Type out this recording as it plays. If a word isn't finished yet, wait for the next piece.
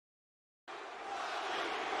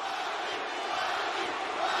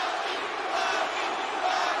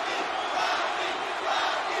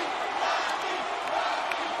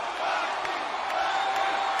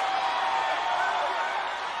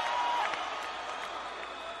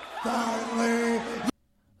Finally,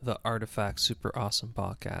 The Artifact Super Awesome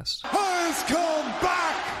Podcast. has come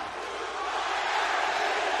back!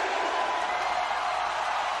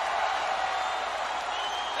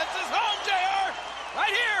 This is home, JR!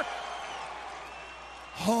 Right here!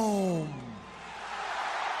 Home.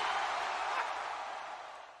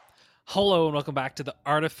 Hello and welcome back to the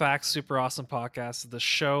Artifact Super Awesome Podcast, the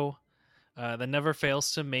show that never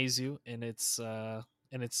fails to amaze you in its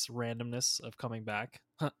randomness of coming back.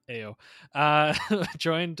 Ayo.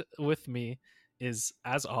 Joined with me is,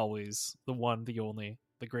 as always, the one, the only,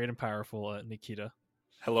 the great and powerful Nikita.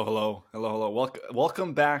 Hello.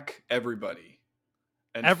 Welcome back, everybody.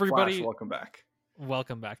 And Everybody- Flash, welcome back.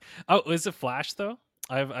 Welcome back. Oh, is it Flash though?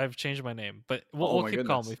 I've changed my name, but we'll my keep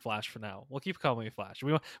calling goodness. me Flash for now. We'll keep calling me Flash.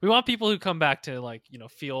 We want people who come back to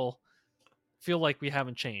feel like we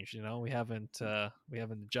haven't changed. We haven't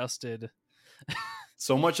adjusted.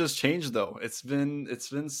 So much has changed, though. It's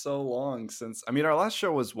been so long since. I mean, our last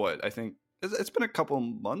show was what? I think it's been a couple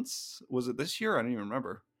months. Was it this year? I don't even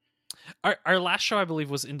remember. Our last show, I believe,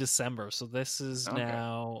 was in December. So this is Okay.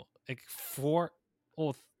 now like 3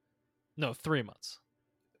 months.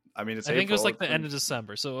 I mean, it's. I think it was April. like the end of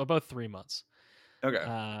December, so about 3 months. Okay.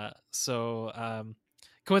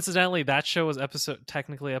 Coincidentally, that show was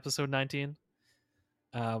technically episode 19.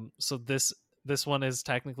 So this one is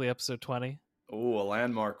technically episode 20. Oh, a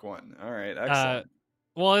landmark one. All right. Excellent.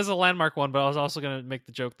 Well, it's a landmark one, but I was also going to make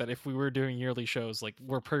the joke that if we were doing yearly shows, like,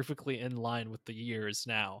 we're perfectly in line with the years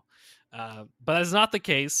now. But that's not the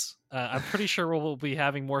case. I'm pretty sure we'll be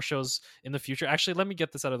having more shows in the future. Actually, let me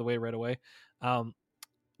get this out of the way right away.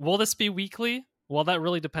 Will this be weekly? Well, that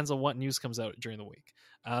really depends on what news comes out during the week.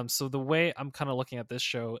 So the way I'm kind of looking at this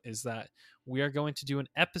show is that we are going to do an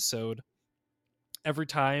episode every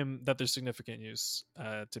time that there's significant news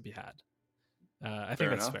to be had. I think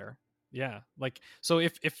that's fair. Yeah, like, so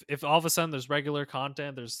if all of a sudden there's regular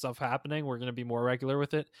content, there's stuff happening, we're going to be more regular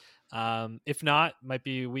with it. If not, might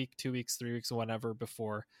be a week, 2 weeks, 3 weeks, or whatever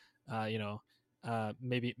before,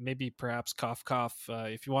 maybe perhaps cough.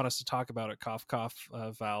 If you want us to talk about it, cough.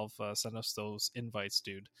 Valve, send us those invites,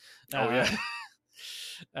 dude. Yeah.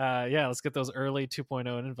 Let's get those early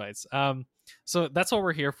 2.0 invites. So that's what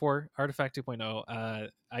we're here for. Artifact 2.0.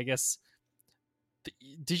 I guess.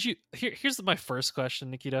 Did you? Here's my first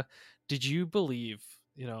question, Nikita. Did you believe,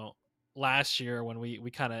 last year when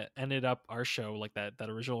we kind of ended up our show, like that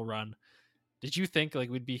original run? Did you think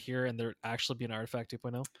like we'd be here and there'd actually be an Artifact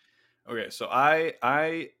 2.0? Okay, so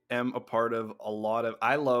I am a part of a lot of.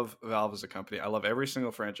 I love Valve as a company. I love every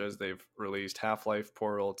single franchise they've released: Half-Life,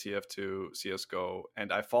 Portal, TF2, CS:GO,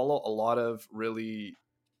 and I follow a lot of really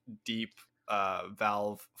deep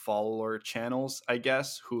Valve follower channels, I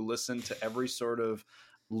guess, who listen to every sort of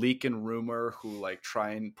leak and rumor, who like try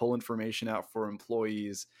and pull information out for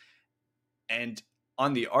employees. And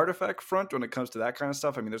on the Artifact front, when it comes to that kind of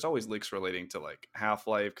stuff, I mean, there's always leaks relating to like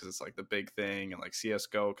Half-Life because it's like the big thing, and like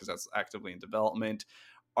CS:GO because that's actively in development.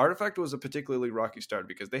 Artifact was a particularly rocky start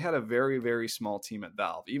because they had a very, very small team at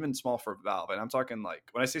Valve, even small for Valve. And I'm talking like,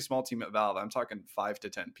 when I say small team at Valve, I'm talking 5 to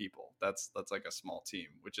 10 people. That's like a small team,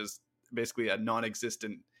 which is basically a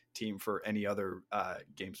non-existent team for any other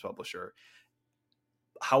games publisher.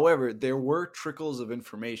 However, there were trickles of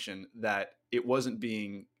information that it wasn't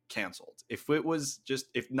being canceled. If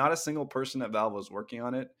not a single person at Valve was working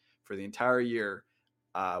on it for the entire year,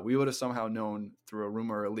 we would have somehow known through a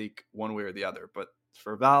rumor or a leak one way or the other. But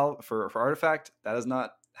for Valve, for Artifact, that has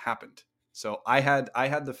not happened. So I had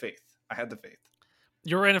the faith.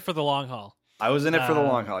 You were in it for the long haul. I was in it for the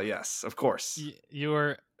long haul. Yes, of course. You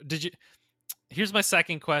were. Did you? Here's my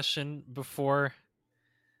second question before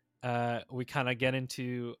we kind of get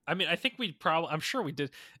into. I mean, I think I'm sure we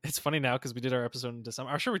did. It's funny now because we did our episode in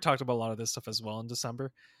December. I'm sure we talked about a lot of this stuff as well in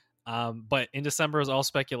December. But in December it was all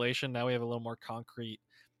speculation. Now we have a little more concrete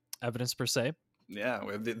evidence per se. Yeah,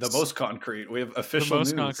 we have the most concrete. We have official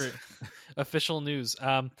news. Concrete official news.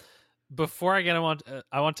 Before I get on,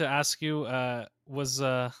 I want to ask you: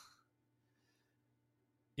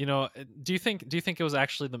 do you think it was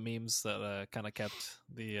actually the memes that kind of kept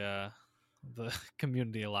the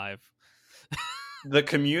community alive? The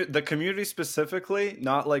community specifically,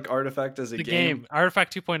 not like Artifact as a game.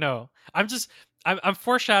 Artifact 2.0. I'm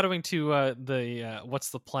foreshadowing to the what's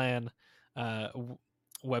the plan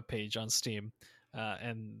webpage on Steam.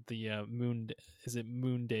 And the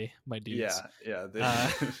Mooonday, my dudes. Yeah.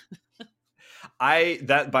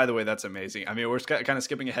 By the way, that's amazing. I mean, we're kind of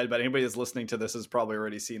skipping ahead, but anybody that's listening to this has probably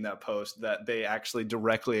already seen that post that they actually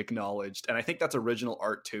directly acknowledged. And I think that's original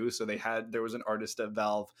art too. So there was an artist at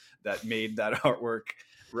Valve that made that artwork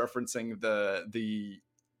referencing the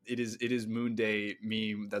it is Mooonday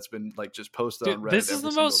meme that's been like just posted on Dude, Reddit this is every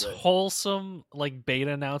the single most day. wholesome like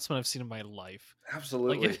beta announcement I've seen in my life.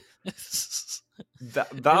 Absolutely. Like,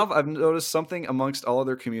 Valve, I've noticed something amongst all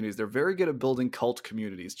their communities. They're very good at building cult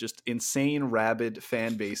communities, just insane, rabid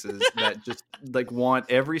fan bases that just like want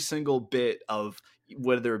every single bit of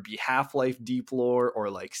whether it be Half-Life deep lore or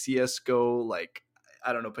like CS:GO, like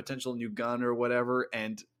I don't know, potential new gun or whatever.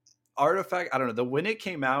 And Artifact, I don't know, when it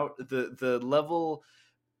came out, the level,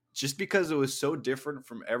 just because it was so different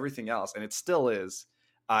from everything else, and it still is.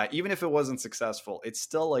 Even if it wasn't successful, it's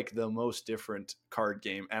still like the most different card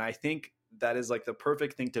game, and I think that is like the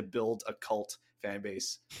perfect thing to build a cult fan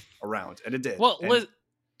base around, and it did. well, And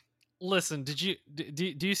listen, do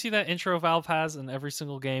you see that intro Valve has in every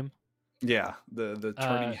single game? yeah, the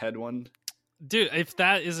turning head one, dude. If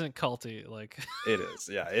that isn't culty, like it is.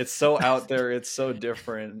 Yeah, it's so out there, it's so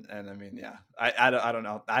different, and I mean, yeah, I don't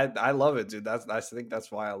know, I love it, dude. I think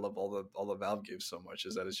that's why I love all the Valve games so much,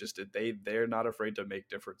 is that it's just they're not afraid to make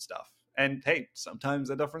different stuff, and hey, sometimes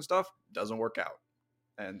the different stuff doesn't work out,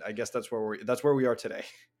 and I guess that's where we are today.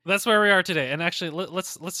 that's where we are today. And actually,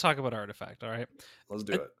 let's talk about Artifact. All right, Let's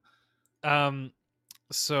do it.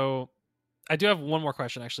 So I do have one more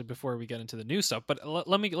question actually before we get into the new stuff, but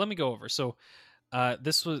let me go over. So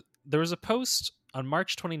there was a post on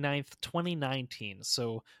March 29th, 2019.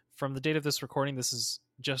 So from the date of this recording, this is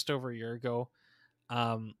just over a year ago.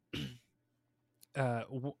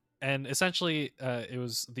 And essentially it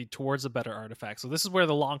was the Towards a Better Artifact. So this is where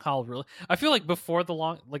the long haul really, I feel like before the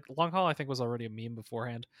long haul, I think was already a meme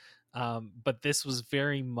beforehand. But this was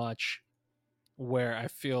very much where I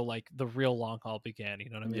feel like the real long haul began. You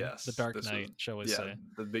know what I mean? Yes, The Dark Knight, shall we say?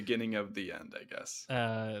 The beginning of the end, I guess.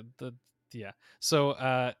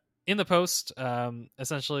 So in the post,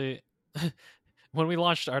 essentially, when we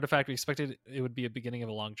launched Artifact, we expected it would be a beginning of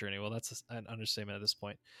a long journey. Well, that's an understatement at this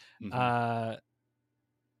point. Mm-hmm.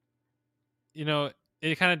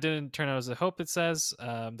 It kind of didn't turn out as I hope. It says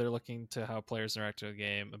they're looking to how players interact with the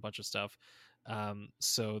game, a bunch of stuff.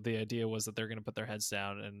 So the idea was that they're going to put their heads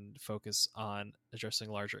down and focus on addressing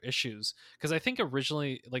larger issues. Because I think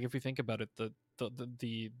originally, like if you think about it, the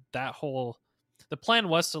plan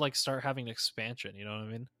was to like start having an expansion. You know what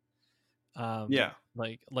I mean? Yeah.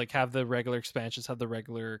 Like have the regular expansions, have the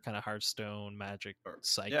regular kind of Hearthstone Magic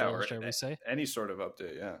cycle, shall we say? Any sort of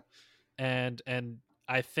update, yeah. And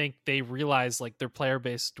I think they realized like their player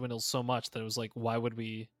base dwindles so much that it was like, why would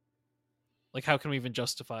we? Like, how can we even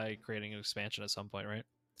justify creating an expansion at some point, right?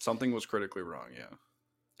 Something was critically wrong, yeah.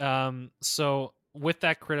 So with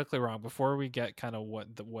that critically wrong, before we get kind of what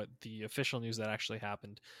the official news that actually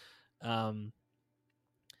happened,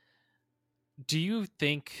 do you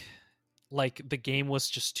think like the game was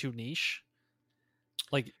just too niche?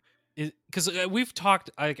 Like, because we've talked,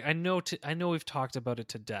 I know we've talked about it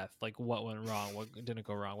to death, like what went wrong, what didn't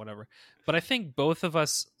go wrong, whatever. But I think both of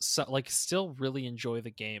us like still really enjoy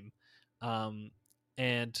the game.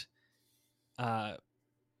 And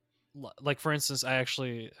like for instance, I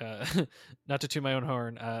actually not to toot my own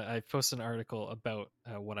horn, I posted an article about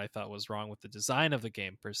what I thought was wrong with the design of the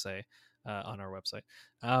game per se on our website.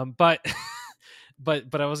 But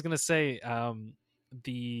but I was gonna say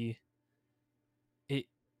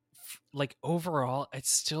like overall it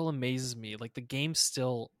still amazes me, like the game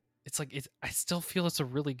still, I still feel it's a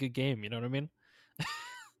really good game, you know what I mean?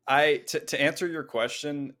 To answer your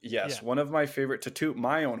question, yes, yeah. One of my favorite, to toot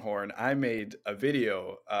my own horn, I made a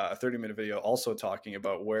video, a 30-minute video, also talking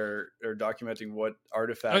about documenting what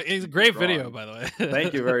Artifact. It's a great video, by the way.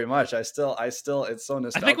 Thank you very much. I still, it's so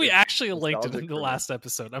nostalgic. I think we actually linked it in the last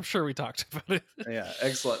episode. I'm sure we talked about it. Yeah,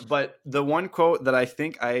 excellent. But the one quote that I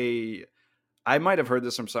think I might have heard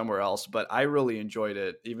this from somewhere else, but I really enjoyed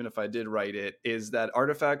it, even if I did write it, is that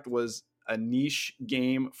Artifact was a niche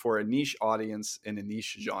game for a niche audience in a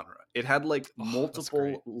niche genre. It had like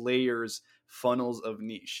multiple layers, funnels of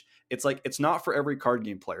niche. It's like, it's not for every card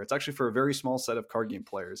game player. It's actually for a very small set of card game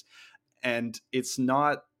players. And it's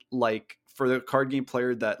not like for the card game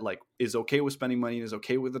player that like is okay with spending money and is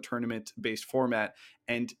okay with the tournament based format.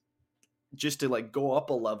 And just to like go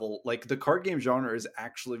up a level, like the card game genre is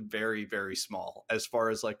actually very, very small as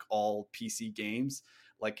far as like all PC games.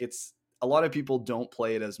 Like it's, a lot of people don't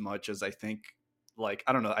play it as much as I think. Like,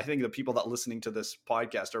 I don't know. I think the people that listening to this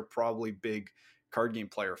podcast are probably big card game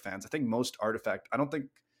player fans. I think most Artifact,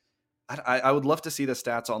 I would love to see the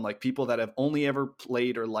stats on like people that have only ever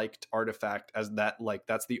played or liked Artifact as that, like,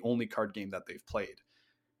 that's the only card game that they've played.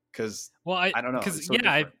 Cause I don't know. Cause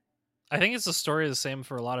yeah, I think it's the story the same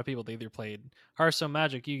for a lot of people. They either played Hearthstone,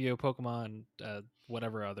 Magic, Yu-Gi-Oh, Pokemon,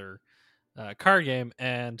 whatever other card game.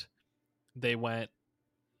 And they went,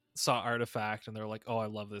 saw Artifact and they're like, "Oh, I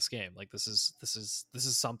love this game. Like this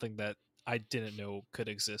is something that I didn't know could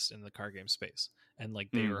exist in the card game space." And like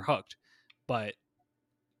they were Mm, hooked. But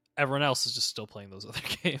everyone else is just still playing those other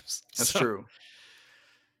games. that's So, true.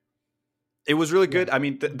 It was really yeah. good. I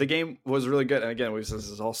mean, the game was really good. And again, this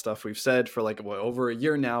is all stuff we've said for like over a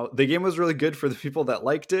year now. The game was really good for the people that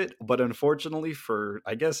liked it, but unfortunately, for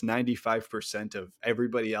I guess 95% of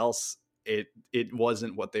everybody else, it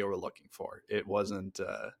wasn't what they were looking for. It wasn't.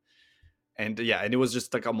 And yeah, and it was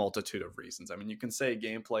just like a multitude of reasons. I mean, you can say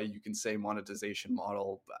gameplay, you can say monetization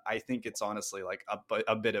model. But I think it's honestly like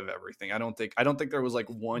a bit of everything. I don't think there was like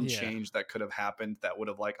one Yeah. change that could have happened that would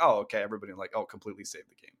have like, oh, okay, everybody like, oh, completely saved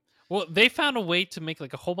the game. Well, they found a way to make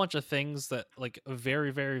like a whole bunch of things that like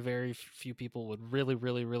very, very, very few people would really,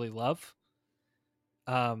 really, really love.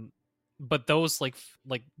 But those like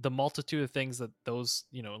the multitude of things that those,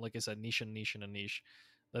 you know, like I said, niche and niche and a niche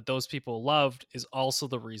that those people loved is also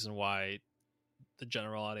the reason why the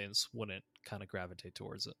general audience wouldn't kind of gravitate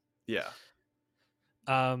towards it. Yeah.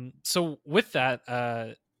 So with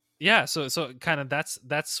that, yeah, so kind of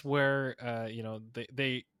that's where you know,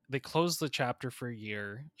 they closed the chapter for a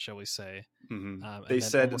year, shall we say. Mm-hmm. And They then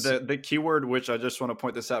said almost, the keyword, which I just want to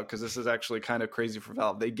point this out because this is actually kind of crazy for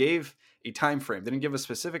Valve. They gave a time frame. They didn't give a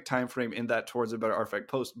specific time frame in that Towards a Better Artifact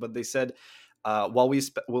post, but they said, while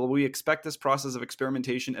we expect this process of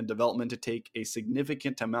experimentation and development to take a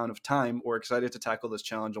significant amount of time, we're excited to tackle this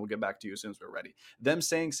challenge and we'll get back to you as soon as we're ready. Them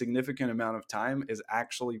saying significant amount of time is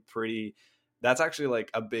actually that's actually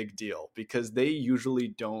like a big deal because they usually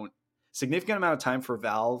don't. Significant amount of time for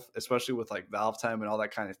Valve, especially with like Valve time and all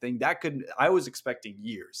that kind of thing. I was expecting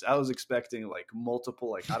years. I was expecting like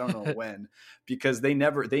multiple, like I don't know when, because they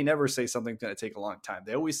never say something's going to take a long time.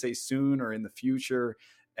 They always say soon or in the future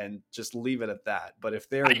and just leave it at that. But if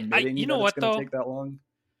they're admitting you know that it's what going to though, take that long,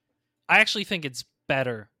 I actually think it's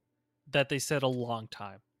better that they said a long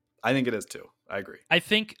time. I think it is too. I agree. I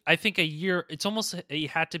think a year. It's almost, it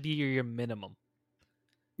had to be your minimum.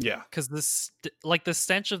 Yeah, because this like the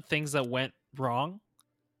stench of things that went wrong,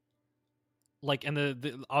 like, and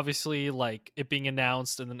the obviously like it being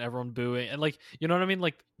announced and then everyone booing and like, you know what I mean,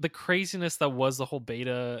 like the craziness that was the whole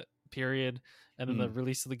beta period and then the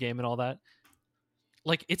release of the game and all that.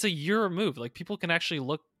 Like it's a year removed. Like people can actually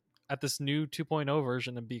look at this new 2.0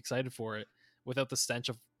 version and be excited for it without the stench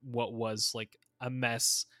of what was like a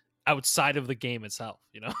mess outside of the game itself,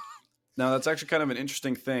 you know. Now that's actually kind of an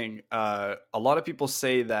interesting thing. A lot of people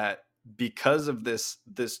say that because of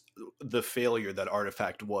the failure that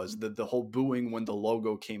Artifact was, the whole booing when the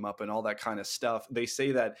logo came up and all that kind of stuff. They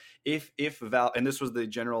say that if Valve, and this was the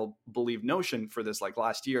general believed notion for this like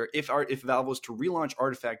last year, if Valve was to relaunch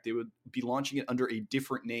Artifact, they would be launching it under a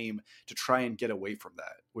different name to try and get away from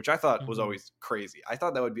that, which I thought was always crazy. I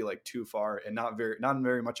thought that would be like too far and not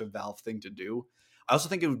very much a Valve thing to do. I also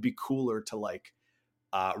think it would be cooler to like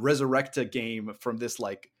resurrect a game from this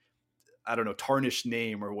like, I don't know, tarnished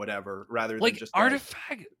name or whatever, rather like than just Artifact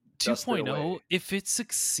like, 2.0, if it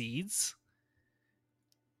succeeds.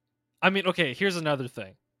 I mean, okay, here's another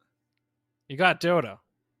thing. You got Dota.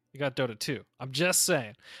 You got Dota 2. I'm just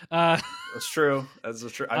saying. That's true. That's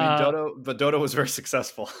true. I mean, Dota was very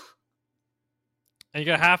successful. And you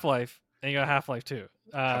got Half-Life, and you got Half-Life 2.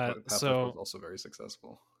 Half-Life So was also very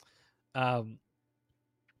successful.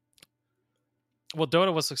 Well,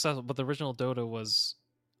 Dota was successful, but the original Dota was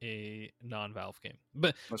a non-Valve game.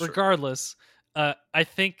 But That's regardless, I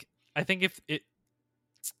think if it,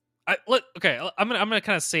 I'm gonna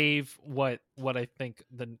kind of save what I think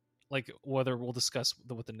whether we'll discuss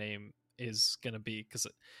what the name is gonna be, because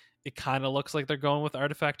it kind of looks like they're going with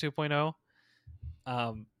Artifact 2.0,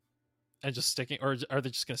 and just sticking, or are they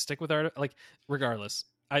just gonna stick with like regardless,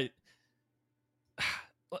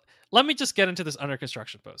 let me just get into this under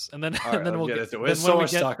construction post, and then and then we'll get into it. There's so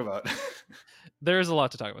much to talk about. There's a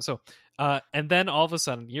lot to talk about. So, and then all of a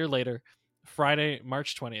sudden, a year later, Friday,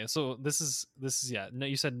 March 20th. So this is yeah. No,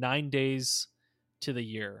 you said 9 days to the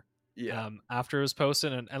year. Yeah. After it was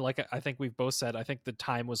posted, and like I think we've both said, I think the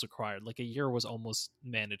time was required. Like a year was almost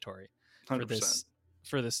mandatory 100%.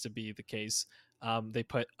 for this to be the case. They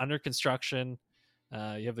put under construction.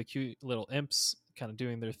 You have the cute little imps kind of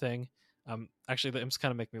doing their thing. Actually, the imps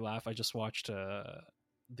kind of make me laugh. I just watched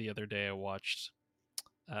the other day. I watched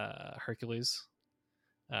Hercules.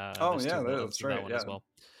 Oh yeah, that's right. That one as well.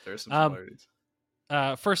 There's some similarities.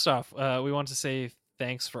 First off, we want to say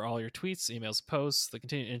thanks for all your tweets, emails, posts. The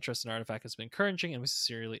continued interest in Artifact has been encouraging, and we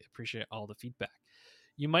sincerely appreciate all the feedback.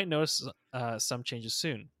 You might notice some changes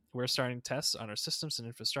soon. We're starting tests on our systems and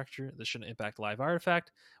infrastructure. This shouldn't impact live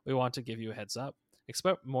Artifact. We want to give you a heads up.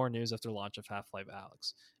 expect more news after launch of Half-Life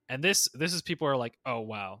Alyx. And this is people are like, oh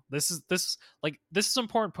wow, this is an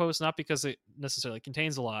important post, not because it necessarily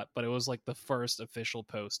contains a lot, but it was like the first official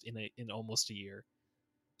post in almost a year,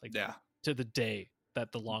 like Yeah. to the day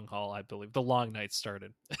that the long haul, I believe, the long night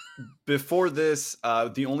started. Before this,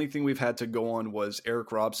 the only thing we've had to go on was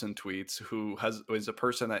Eric Robson tweets, who is a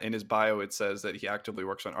person that in his bio it says that he actively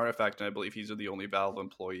works on Artifact, and I believe he's the only Valve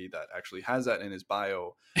employee that actually has that in his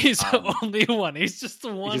bio. He's the only one. He's just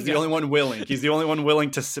the one. He's the only one willing. He's the only one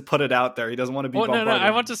willing to put it out there. He doesn't want to be bombarded. No.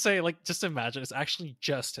 I want to say, like, just imagine it's actually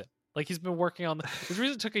just him. Like, he's been working on the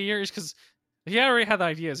reason it took a year is because he already had the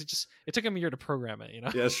ideas. It took him a year to program it.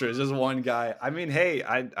 Yeah, sure. It's just one guy. I mean, hey,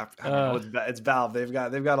 I don't know. It's Valve. They've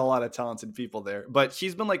got a lot of talented people there. But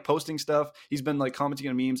he's been like posting stuff. He's been like commenting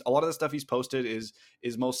on memes. A lot of the stuff he's posted is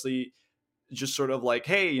mostly just sort of like,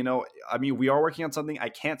 hey, I mean, we are working on something. I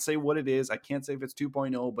can't say what it is. I can't say if it's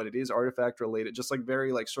 2.0, but it is Artifact related. Just like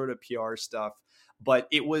very like sort of PR stuff. But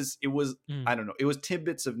it was I don't know, it was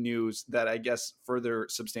tidbits of news that I guess further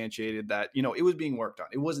substantiated that, it was being worked on.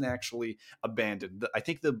 It wasn't actually abandoned. I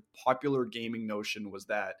think the popular gaming notion was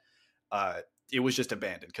that it was just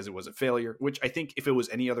abandoned because it was a failure, which I think if it was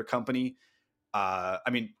any other company, I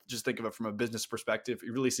mean, just think of it from a business perspective.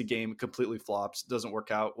 You release a game, completely flops, doesn't work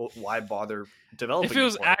out. Well, why bother developing? If it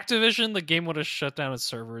was Activision, the game would have shut down its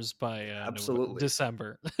servers by absolutely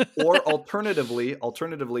December. Or alternatively,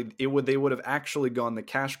 they would have actually gone the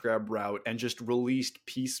cash grab route and just released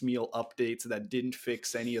piecemeal updates that didn't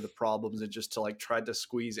fix any of the problems, and just to like try to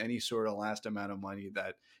squeeze any sort of last amount of money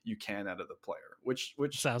that you can out of the player. Which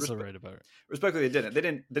sounds so right about it. Respectfully, they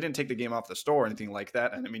didn't take the game off the store or anything like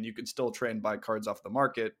that. And I mean, you could still try and buy cards off the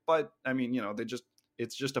market, but I mean,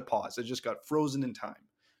 it's just a pause. It just got frozen in time,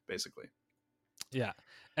 basically. Yeah.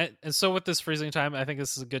 And so with this freezing time, I think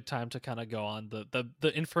this is a good time to kind of go on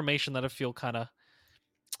the information that I feel kind of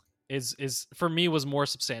is for me was more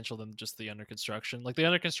substantial than just the under construction. Like the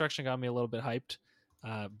under construction got me a little bit hyped,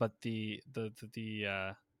 but the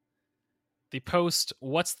post,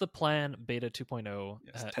 what's the plan beta 2.0,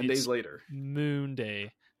 yes, 10 days later,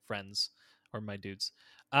 Mooonday, friends or my dudes.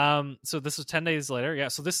 So this was 10 days later. Yeah,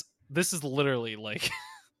 so this is literally like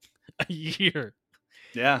a year.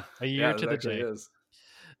 Yeah, a year to the day. Is.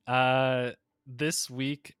 This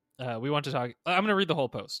week we want to talk. I'm going to read the whole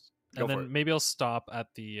post, and then maybe I'll stop at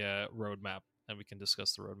the roadmap, and we can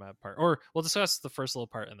discuss the roadmap part, or we'll discuss the first little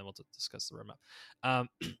part, and then we'll discuss the roadmap.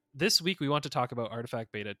 This week we want to talk about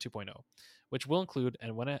Artifact Beta 2.0, which will include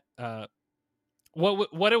and when it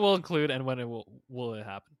what it will include and when it will it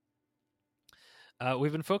happen.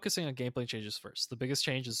 We've been focusing on gameplay changes first. The biggest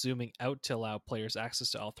change is zooming out to allow players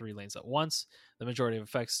access to all 3 lanes at once. The majority of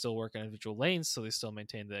effects still work on individual lanes, so they still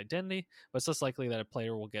maintain the identity, but it's less likely that a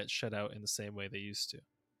player will get shut out in the same way they used to.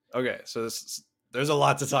 Okay, so there's a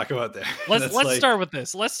lot to talk about there. Let's start with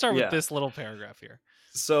this. Let's start with this little paragraph here.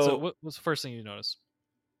 So what was the first thing you noticed?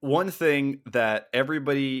 One thing that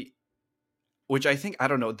everybody, which I think, I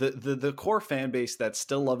don't know, the core fan base that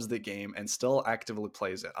still loves the game and still actively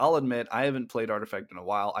plays it. I'll admit, I haven't played Artifact in a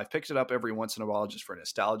while. I've picked it up every once in a while just for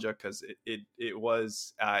nostalgia, because it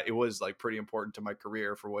was like pretty important to my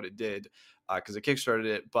career for what it did, because it kickstarted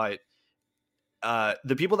it. But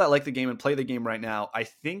the people that like the game and play the game right now, I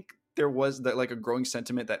think there was that like a growing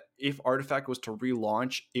sentiment that if Artifact was to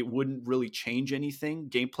relaunch, it wouldn't really change anything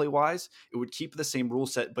gameplay wise. It would keep the same rule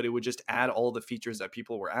set, but it would just add all the features that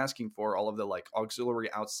people were asking for, all of the like auxiliary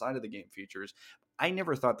outside of the game features. I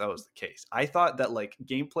never thought that was the case. I thought that like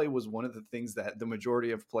gameplay was one of the things that the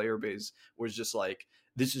majority of player base was just like,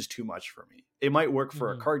 this is too much for me. It might work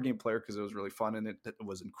for a card game player because it was really fun and it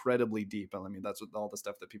was incredibly deep. And I mean, that's what all the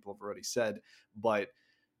stuff that people have already said, but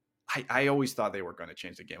I always thought they were going to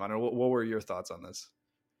change the game. I don't know. What were your thoughts on this?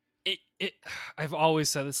 I've always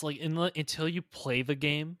said it's like until you play the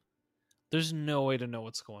game, there's no way to know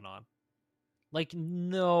what's going on. Like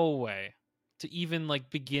no way to even like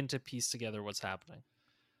begin to piece together what's happening.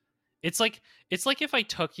 It's like if I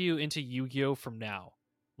took you into Yu-Gi-Oh from now.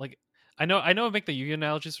 Like I know I make the Yu-Gi-Oh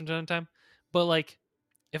analogies from time to time, but like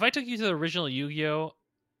if I took you to the original Yu-Gi-Oh,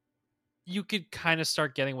 you could kind of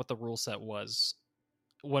start getting what the rule set was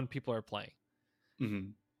when people are playing.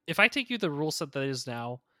 Mm-hmm. If I take you the rule set that is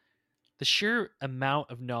now, the sheer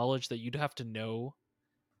amount of knowledge that you'd have to know,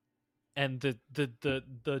 and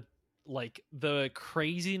the like the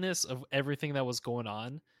craziness of everything that was going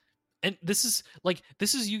on, and this is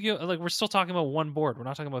Yu-Gi-Oh! Like we're still talking about one board. We're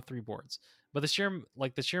not talking about 3 boards. But the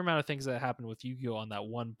sheer amount of things that happened with Yu-Gi-Oh! On that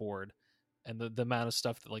one board, and the amount of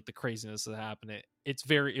stuff that like the craziness that happened,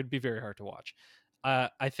 it'd be very hard to watch.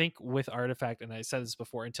 I think with Artifact, and I said this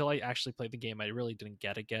before, until I actually played the game, I really didn't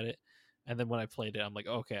get it. and then when I played it, I'm like,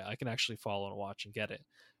 okay, I can actually follow and watch and get it.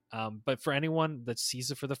 But for anyone that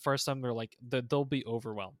sees it for the first time, they're like they'll be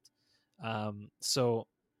overwhelmed. So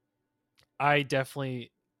I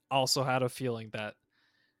definitely also had a feeling that,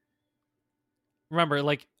 remember,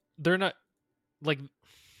 like, they're not like,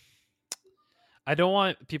 I don't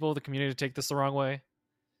want people of the community to take this the wrong way,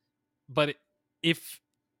 but if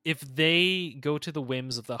they go to the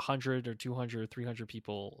whims of the 100 or 200 or 300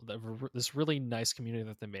 people, this really nice community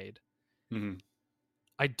that they made, Mm-hmm.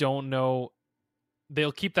 I don't know,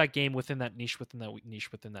 they'll keep that game within that niche,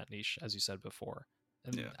 as you said before.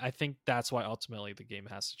 And Yeah. I think that's why ultimately the game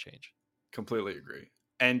has to change. Completely agree.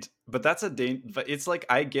 But that's but it's like,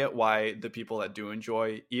 I get why the people that do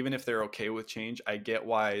enjoy, even if they're okay with change, I get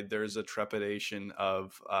why there's a trepidation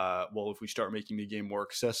of, well, if we start making the game more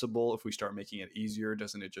accessible, if we start making it easier,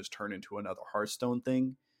 doesn't it just turn into another Hearthstone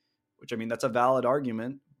thing? Which, I mean, that's a valid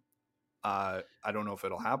argument. I don't know if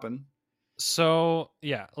it'll happen. So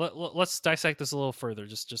yeah, let's dissect this a little further,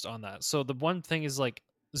 just on that. So the one thing is, like,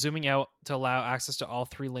 zooming out to allow access to all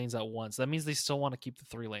 3 lanes at once. That means they still want to keep the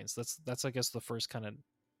 3 lanes. That's I guess the first kind of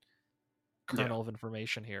kernel of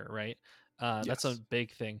information here, right? That's a Yes.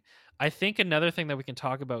 big thing. I think another thing that we can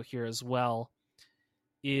talk about here as well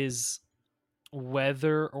is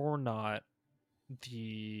whether or not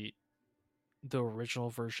the original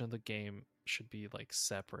version of the game should be, like,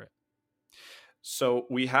 separate. So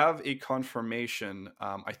we have a confirmation,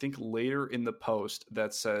 I think later in the post,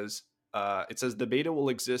 that says, it says the beta will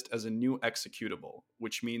exist as a new executable,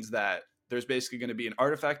 which means that there's basically going to be an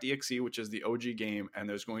Artifact EXE, which is the OG game, and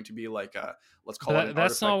there's going to be like a, let's call it an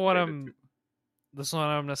That's not Artifact what beta 2. that's not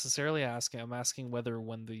what I'm necessarily asking. I'm asking whether,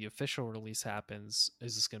 when the official release happens,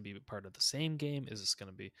 is this going to be part of the same game? Is this going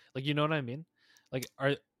to be, like, you know what I mean? Like, are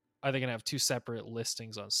they going to have 2 separate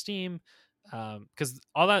listings on Steam? Because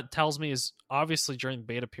all that tells me is, obviously during the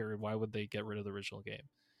beta period, why would they get rid of the original game?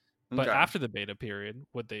 But Okay. after the beta period,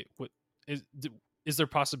 is there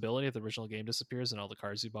possibility if the original game disappears and all the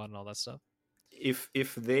cards you bought and all that stuff?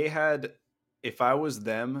 If they had, if I was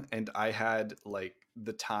them and I had like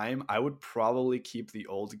the time, I would probably keep the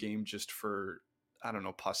old game just for, I don't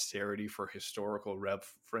know, posterity, for historical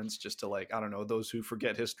reference, just to, like, I don't know, those who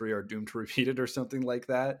forget history are doomed to repeat it or something like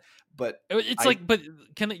that. But It's I like, but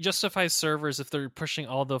can it justify servers if they're pushing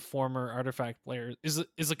all the former Artifact players? Is the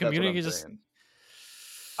that's what community I'm just? saying.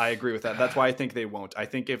 I agree with that. That's why I think they won't. I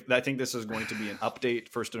think this is going to be an update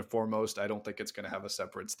first and foremost. I don't think it's going to have a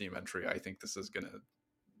separate Steam entry. I think this is going to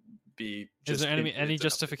be Is just there any it's an update.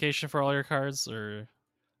 justification for all your cards, or?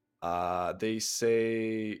 They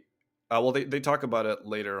say, well, they talk about it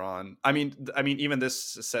later on. I mean, even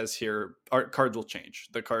this says here, our cards will change.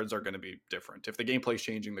 The cards are going to be different. If the gameplay's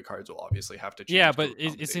changing, the cards will obviously have to change. Yeah, but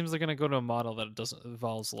it seems they're going to go to a model that doesn't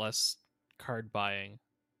involves less card buying.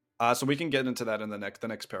 So we can get into that in the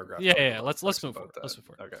next paragraph. Yeah. Let's move forward. That. Let's move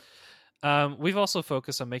forward. Okay. We've also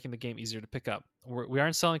focused on making the game easier to pick up. We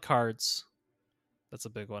aren't selling cards. That's a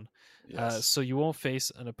big one. Yes. So you won't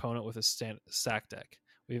face an opponent with a stack deck.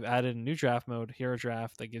 We've added a new draft mode, Hero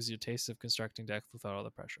Draft, that gives you a taste of constructing decks without all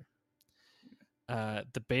the pressure.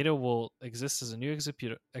 The beta will exist as a new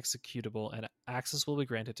executable, and access will be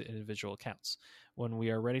granted to individual accounts. When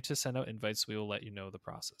we are ready to send out invites, we will let you know the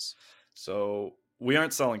process. So we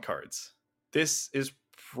aren't selling cards. This is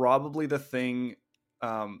probably the thing.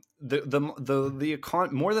 The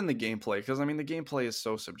more than the gameplay, because I mean the gameplay is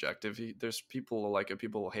so subjective. There's people who like it,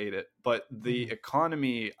 people will hate it, but the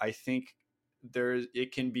economy, I think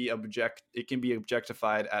it can be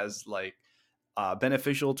objectified as like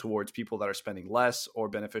beneficial towards people that are spending less, or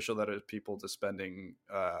beneficial that are people to spending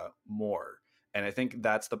more. And I think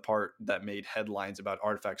that's the part that made headlines about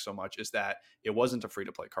Artifact so much, is that it wasn't a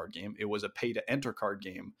free-to-play card game. It was a pay-to-enter card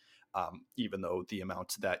game, even though the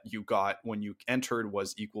amount that you got when you entered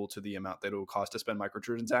was equal to the amount that it would cost to spend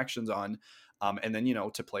microtransactions on. And then,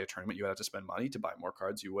 to play a tournament, you would have to spend money. To buy more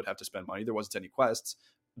cards, you would have to spend money. There wasn't any quests.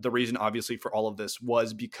 The reason, obviously, for all of this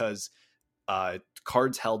was because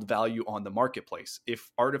cards held value on the marketplace.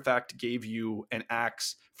 If Artifact gave you an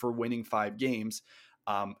axe for winning 5 games,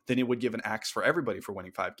 then it would give an axe for everybody for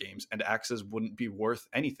winning 5 games, and axes wouldn't be worth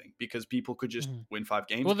anything because people could just win 5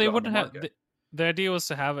 games. Well, they wouldn't have. The idea was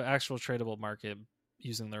to have an actual tradable market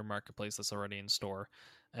using their marketplace that's already in store,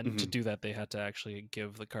 and to do that, they had to actually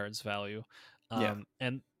give the cards value.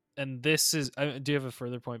 And this is. Do you have a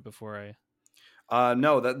further point before I?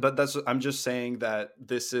 No, that's. I'm just saying that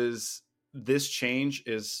this change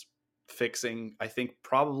is fixing, I think,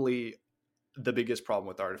 probably the biggest problem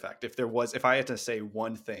with Artifact. If I had to say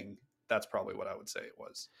one thing, that's probably what I would say it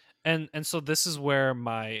was. And so this is where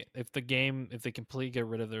if they completely get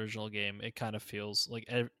rid of the original game, it kind of feels like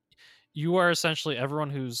you are essentially everyone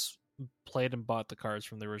who's played and bought the cards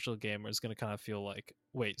from the original game is going to kind of feel like,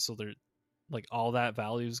 wait, so they're like all that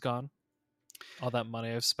value's gone, all that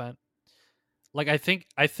money I've spent. Like I think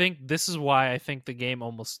this is why I think the game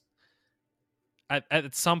almost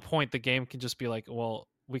at some point the game can just be like, well,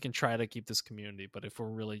 we can try to keep this community, but if we're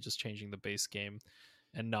really just changing the base game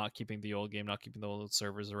and not keeping the old game, not keeping the old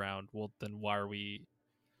servers around, well, then why are we?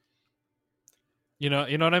 You know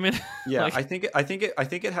what I mean? Yeah, Like, I think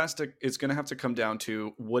it has to. It's going to have to come down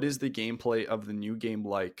to what is the gameplay of the new game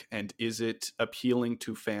like, and is it appealing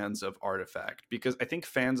to fans of Artifact? Because I think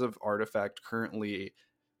fans of Artifact currently,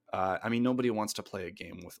 I mean, nobody wants to play a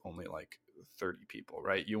game with only like 30 people,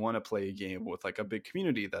 right? You want to play a game with like a big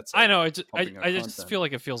community. That's like, I know. pumping out I just content. feel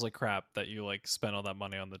like it feels like crap that you like spend all that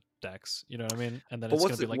money on the decks. You know what I mean? And then But it's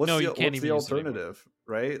gonna be like, no, you can't what's even the use it anymore. alternative,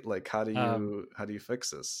 right? Like, how do you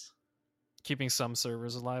fix this? Keeping some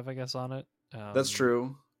servers alive, I guess, on it. That's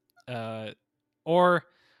true. Or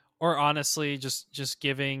honestly, just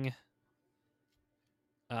giving,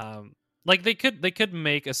 like they could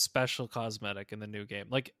make a special cosmetic in the new game.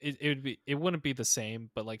 Like it wouldn't be the same,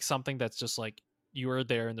 but like something that's just like you were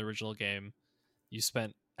there in the original game, you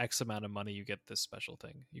spent X amount of money, you get this special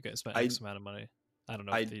thing. You guys spent I X amount of money. I don't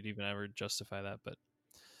know I if they'd even ever justify that, but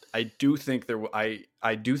I do think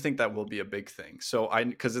I do think that will be a big thing. So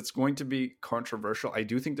because it's going to be controversial, I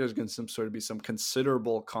do think there's going to be some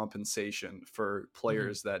considerable compensation for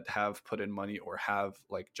players that have put in money or have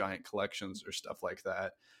like giant collections or stuff like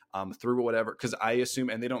that, through whatever. Because I assume,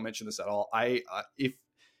 and they don't mention this at all. If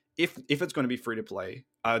it's going to be free to play,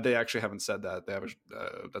 they actually haven't said that. They have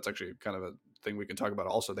that's actually kind of a thing we can talk about.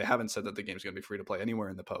 Also, they haven't said that the game's going to be free to play anywhere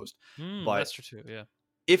in the post. But that's true too. Yeah.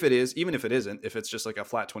 if it is, even if it isn't, if it's just like a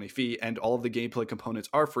flat 20 fee and all of the gameplay components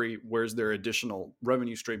are free, where's their additional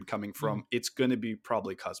revenue stream coming from? It's going to be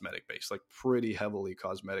probably cosmetic based, like pretty heavily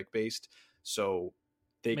cosmetic based. So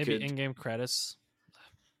they maybe could in-game credits.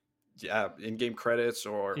 Yeah, in-game credits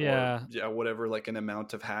or whatever, like an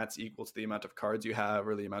amount of hats equal to the amount of cards you have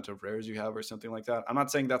or the amount of rares you have or something like that. I'm not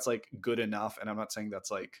saying that's like good enough, and I'm not saying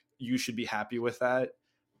that's like you should be happy with that,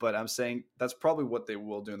 but I'm saying that's probably what they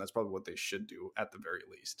will do, and that's probably what they should do at the very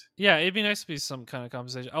least. Yeah, it'd be nice to be some kind of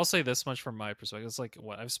compensation. I'll say this much from my perspective. It's like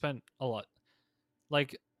what I've spent a lot.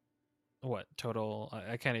 Like what total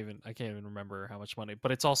I can't even remember how much money,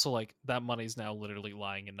 but it's also like that money's now literally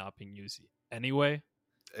lying and not being used anyway.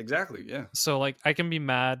 Exactly, yeah. So like I can be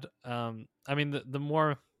mad. I mean the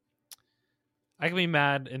more I can be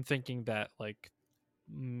mad in thinking that like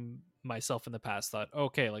myself in the past thought,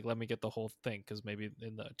 okay, like let me get the whole thing, because maybe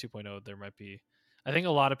in the 2.0 there might be, I think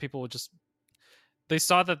a lot of people would just, they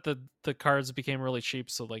saw that the cards became really cheap,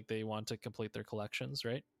 so like they want to complete their collections,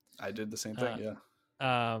 right? I did the same thing, yeah.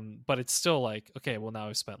 But it's still like, okay, well now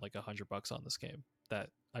I spent like $100 on this game that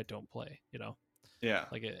I don't play, Yeah.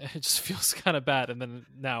 like it just feels kind of bad, and then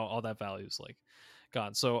now all that value is like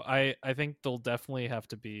gone. So I think there'll definitely have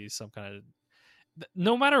to be some kind of,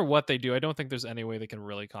 no matter what they do, I don't think there's any way they can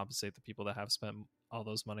really compensate the people that have spent all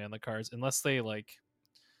those money on the cards, unless they like,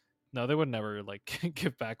 no, they would never like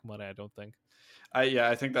give back money, I don't think.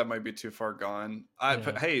 I think that might be too far gone.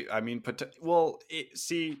 But hey, I mean,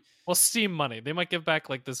 Steam money, they might give back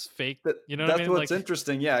like this fake, that's what I mean? what's like,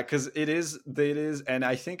 interesting, yeah, because it is, and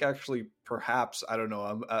I think actually perhaps, I don't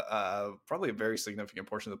know, probably a very significant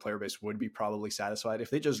portion of the player base would be probably satisfied if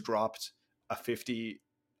they just dropped a 50,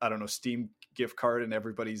 I don't know, Steam gift card in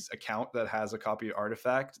everybody's account that has a copy of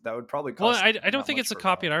Artifact. That would probably cost. Well, I don't think it's a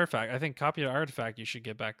copy of Artifact. I think copy of Artifact, you should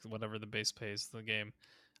get back whatever the base pays the game.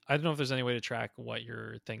 I don't know if there's any way to track what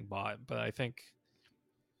your thing bought, but I think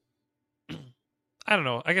I don't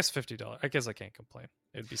know. I guess $50. I guess I can't complain.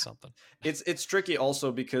 It'd be something. It's tricky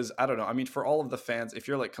also because I don't know. I mean, for all of the fans, if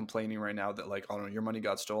you're like complaining right now that like, I don't know, your money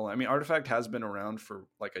got stolen. I mean, Artifact has been around for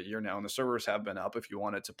like a year now, and the servers have been up if you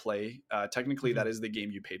wanted to play. Technically, that is the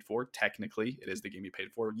game you paid for. Technically, it is the game you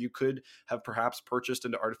paid for. You could have perhaps purchased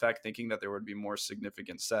into Artifact thinking that there would be more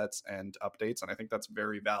significant sets and updates, and I think that's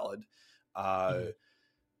very valid.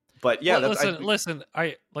 But yeah, well, listen.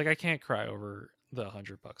 I can't cry over the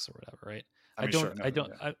 $100 or whatever, right?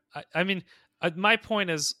 I mean, my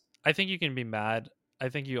point is, I think you can be mad. I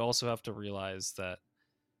think you also have to realize that,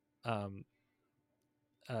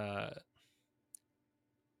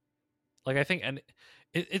 like I think, and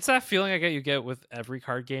it's that feeling you get with every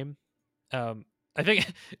card game. I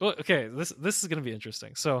think, well, okay, this is gonna be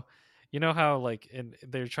interesting. So, you know how like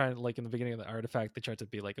they're trying, like in the beginning of the Artifact, they tried to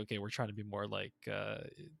be like, okay, we're trying to be more like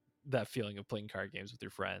that feeling of playing card games with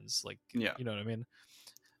your friends, like, yeah, you know what I mean?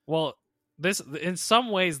 Well, this, in some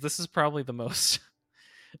ways, this is probably the most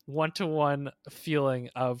one-to-one feeling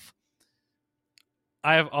of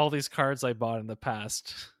I have all these cards I bought in the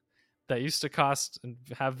past that used to cost and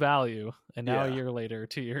have value, and now a Yeah. year later,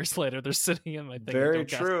 2 years later, they're sitting in my thing. Very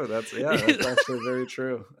true. That's actually very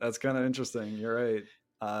true. That's kind of interesting. You're right.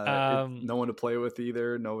 No one to play with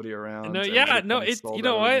either. Nobody around. No, yeah, Everybody no, kinda it's, you sold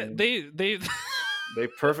know out of the what, game.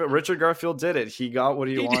 they Richard Garfield did it. He got what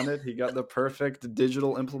he He did. wanted. He got the perfect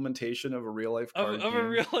digital implementation of a real life card of game. a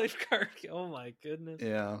real life card. Oh my goodness.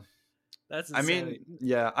 Yeah. That's I insanity. mean,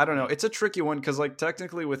 yeah, I don't know. It's a tricky one because, like,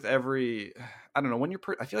 technically, with every, I don't know, when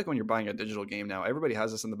I feel like when you're buying a digital game now, everybody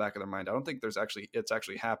has this in the back of their mind. I don't think it's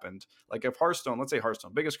actually happened. Like, if Hearthstone, let's say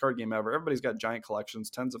Hearthstone, biggest card game ever, everybody's got giant collections,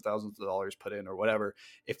 tens of thousands of dollars put in or whatever.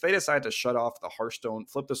 If they decide to shut off the Hearthstone,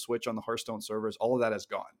 flip the switch on the Hearthstone servers, all of that is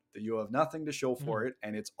gone. You have nothing to show for it,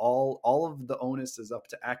 and it's all of the onus is up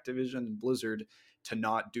to Activision and Blizzard to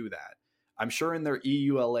not do that. I'm sure in their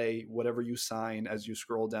EULA, whatever you sign as you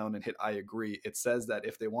scroll down and hit I agree, it says that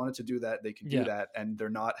if they wanted to do that, they can do that, and they're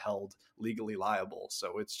not held legally liable.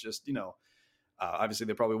 So it's just, obviously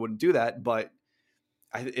they probably wouldn't do that, but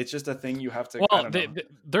it's just a thing you have to, I don't know.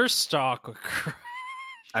 Their stock.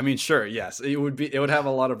 I mean, sure, yes, it would have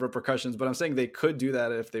a lot of repercussions, but I'm saying they could do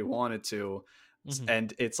that if they wanted to. Mm-hmm.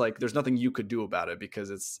 And it's like, there's nothing you could do about it because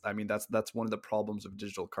that's one of the problems of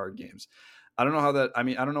digital card games. I don't know how that. I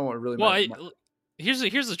mean, I don't know what really. Well, here's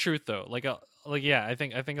the truth though. Yeah, I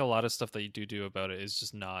think a lot of stuff that you do about it is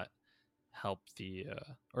just not help the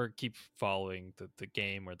or keep following the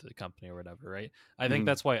game or the company or whatever, right? I think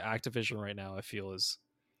that's why Activision right now, I feel, is.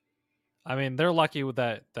 I mean, they're lucky with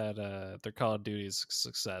that their Call of Duty's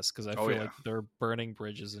success because I feel like they're burning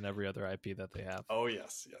bridges in every other IP that they have. Oh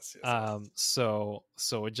yes. So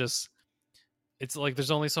it's like there's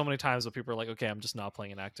only so many times that people are like, okay, I'm just not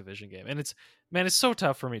playing an Activision game, and it's so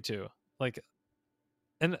tough for me too. Like,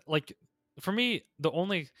 and like for me, the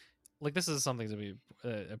only this is something to be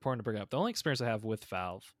important to bring up. The only experience I have with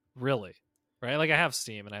Valve, really, right? Like I have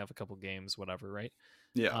Steam and I have a couple games, whatever, right?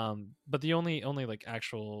 Yeah. But the only like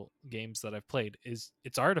actual games that I've played it's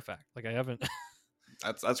Artifact. Like I haven't.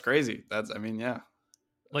 That's crazy. I mean, yeah.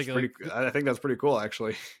 I think that's pretty cool,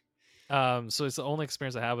 actually. So it's the only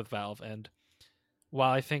experience I have with Valve, and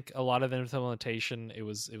while I think a lot of the implementation, it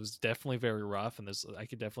was definitely very rough, and I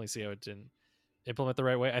could definitely see how it didn't implement the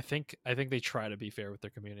right way. I think they try to be fair with their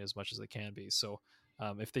community as much as they can be. So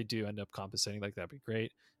if they do end up compensating, like, that'd be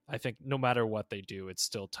great. I think no matter what they do, it's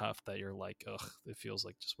still tough that you're like, ugh, it feels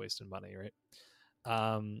like just wasting money, right?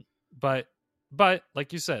 But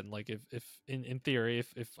like you said, like if in theory,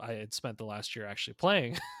 if I had spent the last year actually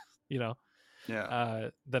playing, then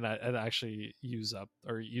I'd actually use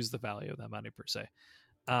the value of that money per se.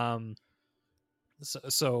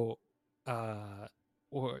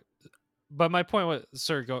 But my point was,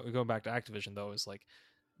 going back to Activision though, is like,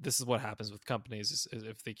 this is what happens with companies is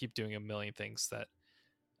if they keep doing a million things that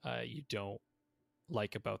you don't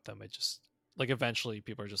like about them, it just, like, eventually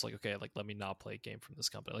people are just like, okay, like, let me not play a game from this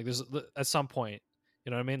company. Like, there's at some point, you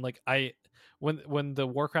know what I mean? Like, when the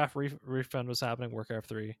Warcraft refund was happening, Warcraft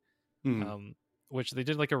 3, which they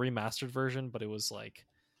did like a remastered version, but it was like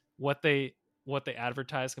what they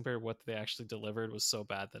advertised compared to what they actually delivered was so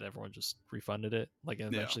bad that everyone just refunded it. Like,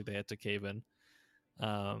 eventually they had to cave in.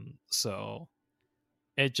 So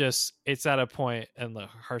it's at a point, and the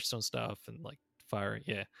Hearthstone stuff and like firing,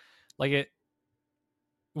 like it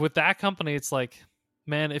with that company, it's like,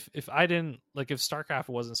 man, if I didn't, like, if StarCraft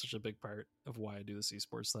wasn't such a big part of why I do this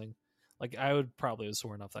esports thing, like, I would probably have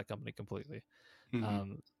sworn off that company completely.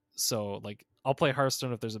 So like, I'll play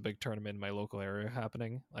Hearthstone if there's a big tournament in my local area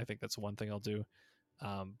happening. I think that's one thing I'll do.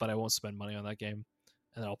 But I won't spend money on that game.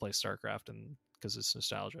 And then I'll play StarCraft because it's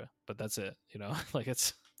nostalgia. But that's it, like,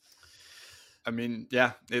 it's. I mean,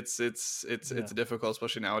 yeah, it's difficult,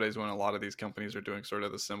 especially nowadays when a lot of these companies are doing sort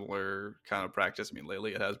of the similar kind of practice. I mean,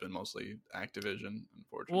 lately it has been mostly Activision,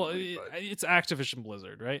 unfortunately. Well, it's Activision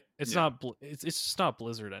Blizzard, right? It's not. It's just not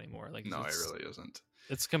Blizzard anymore. Like, no, it really isn't.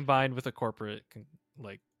 It's combined with a corporate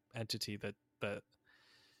like entity that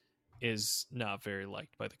is not very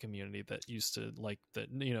liked by the community that used to like the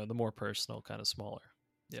more personal, kind of smaller.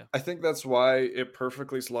 Yeah, I think that's why it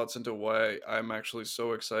perfectly slots into why I'm actually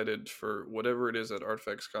so excited for whatever it is that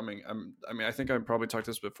Artifact's coming. I think I've probably talked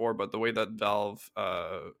this before, but the way that Valve's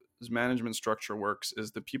management structure works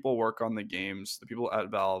is the people work on the games. The people at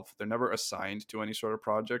Valve, they're never assigned to any sort of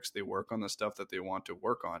projects. They work on the stuff that they want to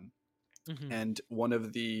work on. And one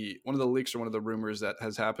of the leaks or one of the rumors that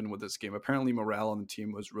has happened with this game, apparently morale on the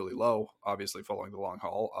team was really low, obviously following the long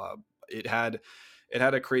haul. it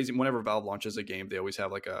had a crazy, whenever Valve launches a game, they always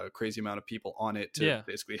have like a crazy amount of people on it to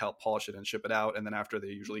basically help polish it and ship it out. And then after, they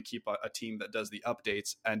usually keep a team that does the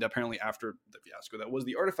updates. And apparently after the fiasco that was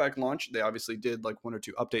the Artifact launch, they obviously did like 1 or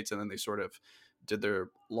 2 updates, and then they sort of did their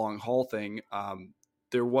long haul thing.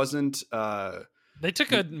 There wasn't they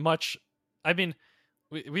took a much, I mean,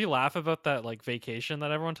 we laugh about that like vacation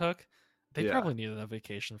that everyone took. They probably needed that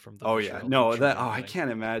vacation from the I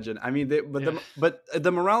can't imagine. I mean, but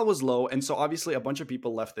the morale was low, and so obviously a bunch of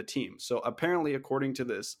people left the team. So apparently, according to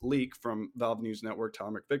this leak from Valve News Network,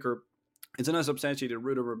 Tyler McVicker, it's an unsubstantiated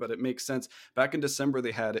rumor, but it makes sense. Back in December,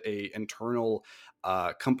 they had a internal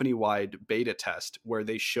company-wide beta test where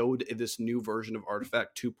they showed this new version of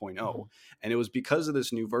Artifact 2.0. And it was because of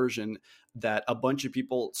this new version that a bunch of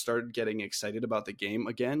people started getting excited about the game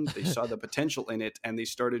again. They saw the potential in it, and they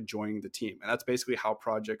started joining the team. And that's basically how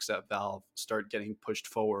projects at Valve start getting pushed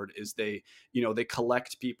forward, is they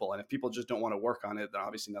collect people. And if people just don't want to work on it, then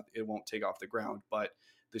obviously it won't take off the ground. But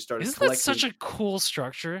they started Isn't that such a cool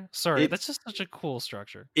structure? Sorry, that's just such a cool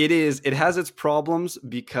structure. It is. It has its problems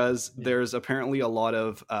because there's apparently a lot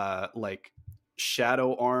of like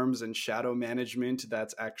shadow arms and shadow management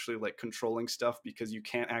that's actually like controlling stuff, because you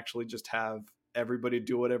can't actually just have everybody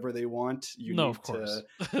do whatever they want. Of course.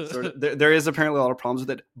 There is apparently a lot of problems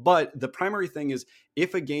with it. But the primary thing is,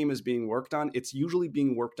 if a game is being worked on, it's usually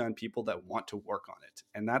being worked on people that want to work on it.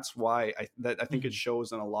 And that's why I think it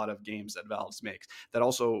shows in a lot of games that Valve's makes. That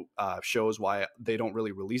also shows why they don't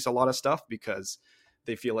really release a lot of stuff, because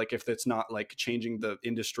they feel like if it's not like changing the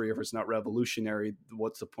industry, or if it's not revolutionary,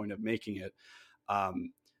 what's the point of making it?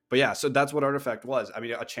 But yeah, so that's what Artifact was. I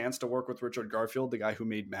mean, a chance to work with Richard Garfield, the guy who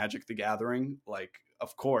made Magic the Gathering. Like,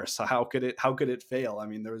 of course, how could it fail? I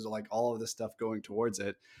mean, there was like all of this stuff going towards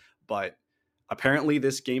it. But apparently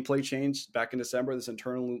this gameplay change back in December, this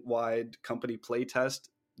internal-wide company play test,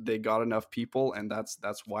 they got enough people, and that's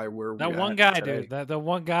why we're that one guy, today. Dude. That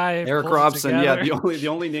one guy, Eric Robson, the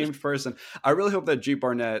only named person. I really hope that G.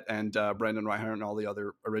 Barnett and Brendan Reinhardt and all the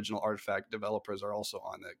other original Artifact developers are also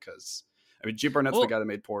on it, because I mean, G. Barnett's the guy that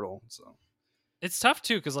made Portal, so it's tough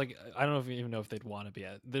too, because like I don't even know if they'd want to be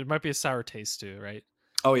at. There might be a sour taste too, right?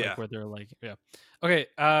 Oh yeah, like, where they're like, okay.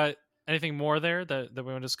 Anything more there that we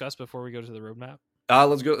want to discuss before we go to the roadmap?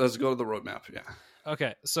 Let's go to the roadmap. Yeah.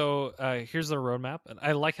 Okay, so here's the roadmap, and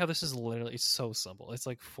I like how this is literally so simple. It's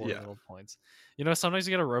like 4 little points. Sometimes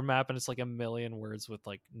you get a roadmap and it's like a million words with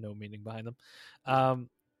like no meaning behind them.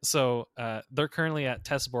 So they're currently at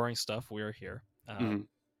test boring stuff. We are here.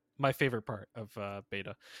 My favorite part of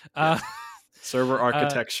beta. Server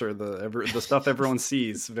architecture, the stuff everyone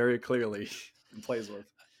sees very clearly and plays with.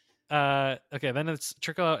 Okay, then it's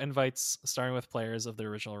trickle out invites starting with players of the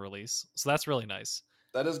original release. So that's really nice.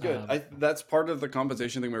 That is good. That's part of the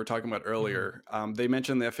compensation thing we were talking about earlier. They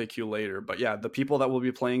mentioned the FAQ later, but yeah, the people that will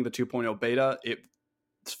be playing the 2.0 beta, it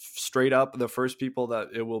straight up, the first people that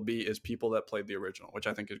it will be is people that played the original, which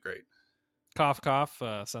I think is great. Cough, cough.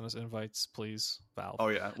 Send us invites, please, Valve. Oh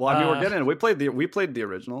yeah. Well, I mean, we're getting it. We played the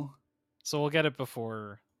original, so we'll get it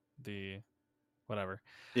before the whatever.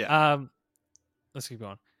 Yeah. Let's keep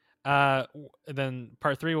going. Then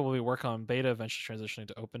part 3 will be work on beta, eventually transitioning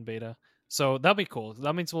to open beta. So that'll be cool.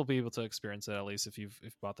 That means we'll be able to experience it, at least if you've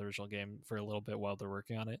bought the original game for a little bit while they're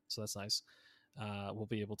working on it. So that's nice. We'll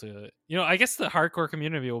be able to, I guess the hardcore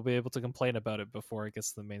community will be able to complain about it before it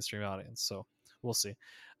gets to the mainstream audience. So we'll see.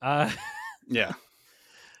 Yeah.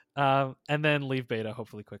 And then leave beta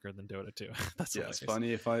hopefully quicker than Dota 2. That's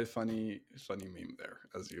funny meme there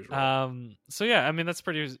as usual. So yeah, I mean that's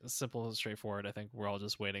pretty simple and straightforward. I think we're all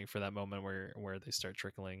just waiting for that moment where they start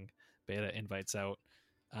trickling beta invites out.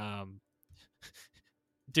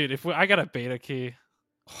 Dude, if I got a beta key,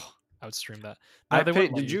 I would stream that. No,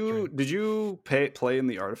 did you play in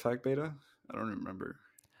the Artifact beta? I don't remember.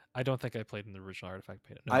 I don't think I played in the original Artifact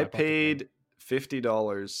beta. No, I paid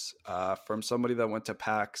 $50 from somebody that went to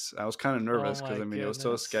PAX. I was kind of nervous because it was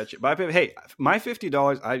so sketchy. But I paid, my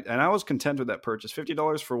 $50. I was content with that purchase.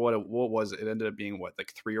 $50 for what was it? It ended up being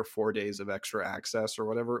like 3 or 4 days of extra access or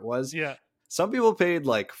whatever it was. Yeah. Some people paid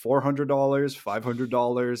like $400,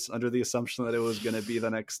 $500 under the assumption that it was going to be the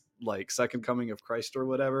next like second coming of Christ or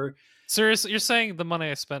whatever. Seriously, you're saying the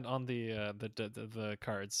money I spent on the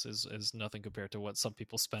cards is nothing compared to what some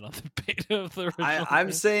people spent on the beta of the original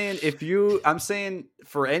game? I'm saying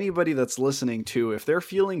for anybody that's listening to, if they're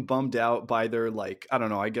feeling bummed out by their like, I don't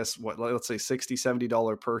know, I guess let's say $60,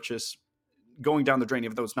 $70 purchase going down the drain,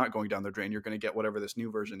 even though it's not going down the drain, you're going to get whatever this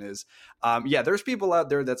new version is. There's people out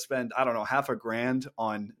there that spend, I don't know, $500,000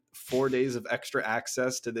 on 4 days of extra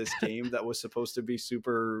access to this game that was supposed to be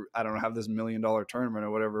super, I don't know, have this $1 million tournament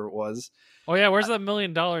or whatever it was. Oh yeah, where's that $1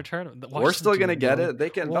 million tournament? Watch We're them still do gonna a get million- it. They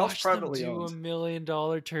can. Valve's Watch them privately do owned. $1 million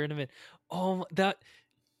tournament. Oh, that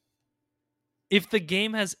if the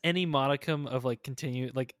game has any modicum of like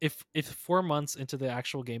continue, like if 4 months into the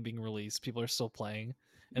actual game being released, people are still playing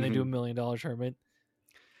and they do $1 million tournament,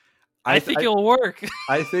 I think it'll work.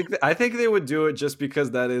 I think they would do it just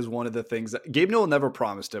because that is one of the things that Gabe Newell never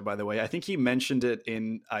promised it. By the way, I think he mentioned it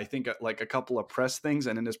in like a couple of press things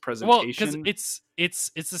and in his presentation. Well, because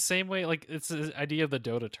it's the same way. Like it's the idea of the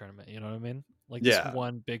Dota tournament. You know what I mean? Like this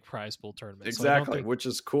one big prize pool tournament. Exactly, So which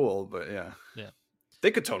is cool. But yeah, they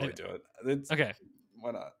could totally do it. Okay,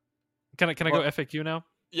 why not? Can I go FAQ now?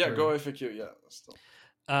 Yeah, go FAQ. Yeah. Still.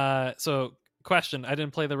 So question: I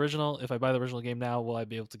didn't play the original. If I buy the original game now, will I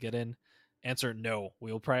be able to get in? Answer: no.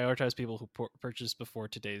 We will prioritize people who purchase before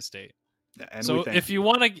today's date. Yeah, and so if you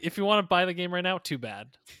want to buy the game right now, too bad.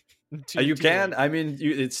 You can. Late. I mean,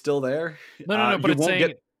 it's still there. No. But it's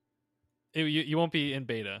saying you won't be in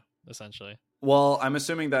beta essentially. Well, I'm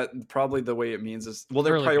assuming that probably the way it means is they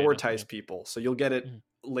prioritize people, so you'll get it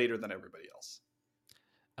later than everybody else.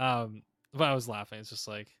 But I was laughing. It's just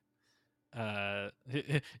like,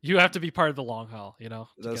 you have to be part of the long haul, you know.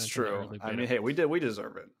 That's true. I mean, hey, we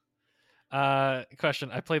deserve it.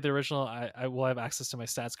 Question: I played the original. I will have access to my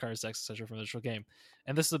stats, cards, decks, etc. from the original game,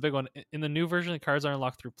 and this is a big one. In the new version, the cards are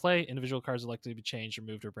unlocked through play. Individual cards are likely to be changed,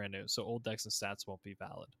 removed, or brand new. So old decks and stats won't be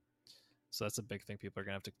valid. So that's a big thing people are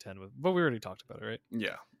gonna have to contend with. But we already talked about it, right?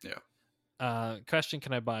 Yeah. Question: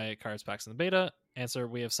 can I buy cards packs in the beta? Answer: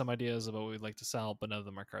 we have some ideas about what we'd like to sell, but none of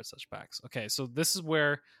them are card such packs. Okay, so this is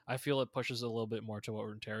where I feel it pushes a little bit more to what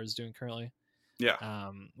Runeterra is doing currently.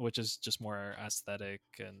 Yeah. Which is just more aesthetic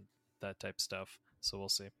and that type of stuff. So we'll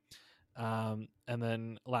see. And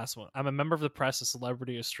then last one: I'm a member of the press, a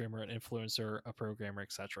celebrity, a streamer, an influencer, a programmer,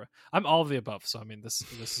 etc. I'm all of the above. So I mean, this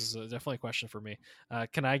is definitely a question for me.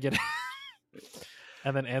 Can I get?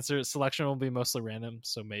 And then answer: selection will be mostly random.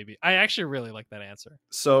 So maybe. I actually really like that answer.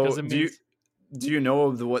 So do you know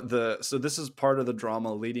of so this is part of the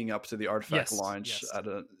drama leading up to the Artifact launch?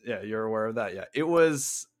 Yes. You're aware of that. Yeah, it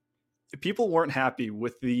was. People weren't happy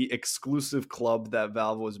with the exclusive club that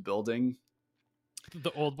Valve was building.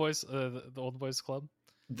 The old boys, the old boys club.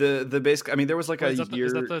 The basic. I mean, there was like is that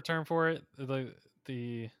the term for it?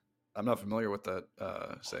 The. I'm not familiar with that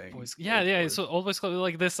saying. Boys. Yeah. So old boys club,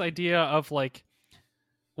 like this idea of like,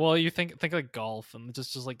 well, you think like golf and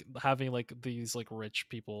just like having like these like rich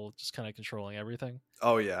people just kind of controlling everything.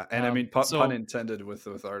 Oh yeah, and I mean pun intended with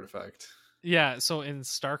Artifact. Yeah, so in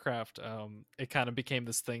StarCraft, it kind of became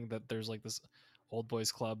this thing that there's like this old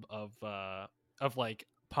boys club of like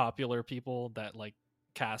popular people that like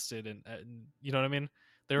casted and you know what I mean?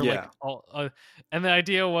 They were like all, and the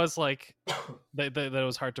idea was like that it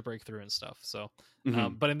was hard to break through and stuff. So,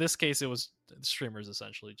 but in this case, it was streamers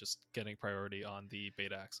essentially just getting priority on the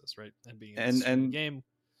beta access, right? And being in the game.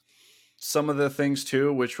 Some of the things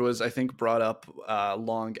too, which was I think brought up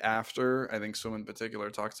long after, I think Swim in particular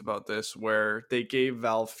talks about this, where they gave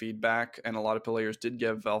Valve feedback, and a lot of players did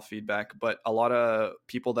give Valve feedback, but a lot of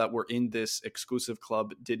people that were in this exclusive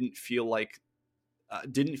club didn't feel like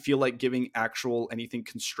giving actual anything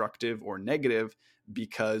constructive or negative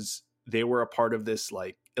because they were a part of this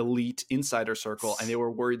like elite insider circle, and they were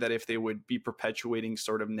worried that if they would be perpetuating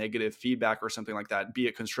sort of negative feedback or something like that, be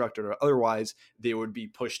it constructed or otherwise, they would be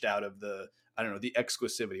pushed out of the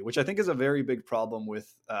exclusivity, which I think is a very big problem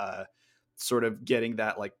with sort of getting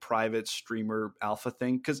that like private streamer alpha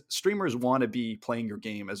thing, because streamers want to be playing your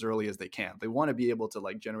game as early as they can. They want to be able to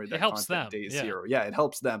like generate that content day zero. Yeah, it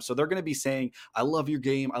helps them. So they're going to be saying, I love your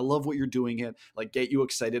game, I love what you're doing, it like get you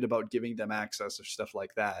excited about giving them access or stuff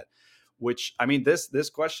like that. Which, I mean, this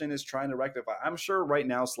question is trying to rectify. I'm sure right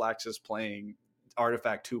now Slacks is playing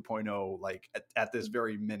Artifact 2.0 like at this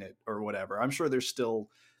very minute or whatever. I'm sure there's still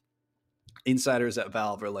insiders at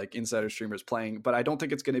Valve or like insider streamers playing, but I don't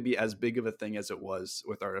think it's going to be as big of a thing as it was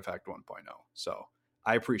with Artifact 1.0. So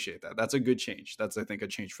I appreciate that. That's a good change. That's, I think, a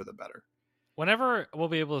change for the better. Whenever we'll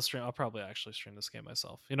be able to stream, I'll probably actually stream this game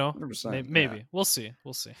myself. You know, maybe. Yeah. We'll see.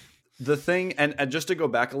 The thing, and just to go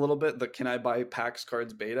back a little bit, the Can I Buy PAX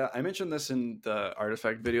Cards beta, I mentioned this in the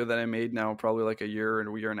Artifact video that I made now probably like a year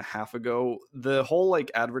and a half ago. The whole like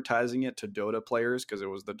advertising it to Dota players, because it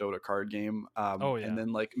was the Dota card game, and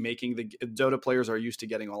then like making the Dota players are used to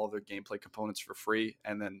getting all of their gameplay components for free,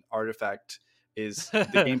 and then Artifact is the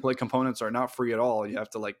gameplay components are not free at all. You have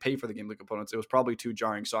to like pay for the gameplay components. It was probably too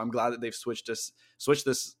jarring. So I'm glad that they've switched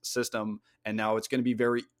this system, and now it's going to be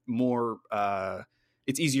very more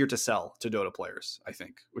it's easier to sell to Dota players, I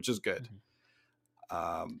think, which is good.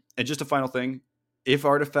 And just a final thing. If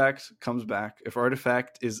Artifact comes back, if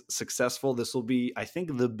Artifact is successful, this will be, I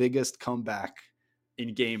think, the biggest comeback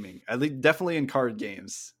in gaming, at least definitely in card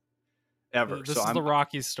games ever. This is the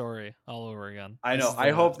Rocky story all over again. I know.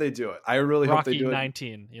 I hope they do it. I really hope they do it. Rocky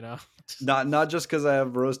 19, you know. Not just because I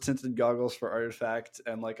have rose tinted goggles for Artifact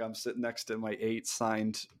and like I'm sitting next to my 8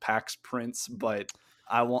 signed PAX prints, but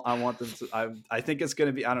I want them to. I think it's going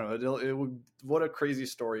to be. I don't know. It would. What a crazy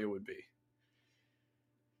story it would be.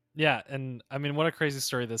 Yeah, and I mean, what a crazy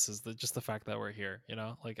story this is. Just the fact that we're here, you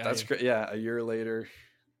know, like That's great. Yeah, a year later.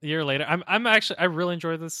 I'm actually, I really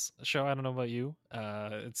enjoy this show. I don't know about you.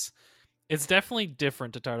 It's definitely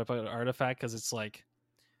different to talk about Artifact because it's like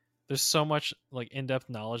there's so much like in-depth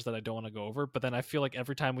knowledge that I don't want to go over. But then I feel like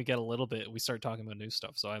every time we get a little bit, we start talking about new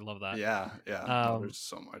stuff. So I love that. Yeah. There's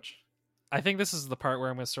so much. I think this is the part where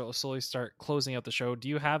I'm going to slowly start closing out the show. Do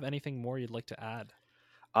you have anything more you'd like to add?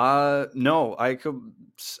 No, I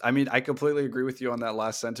completely agree with you on that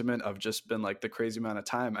last sentiment of just been like the crazy amount of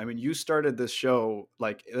time. I mean, you started this show,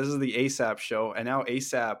 like this is the ASAP show, and now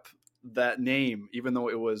ASAP, that name, even though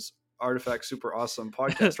it was Artifact Super Awesome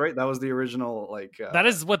Podcast, right? That was the original, like that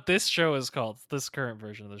is what this show is called, this current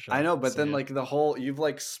version of the show. I know, but so, then like the whole, you've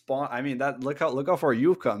like spawned, I mean, that look how far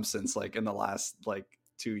you've come since like in the last like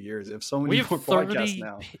 2 years. If so many more podcasts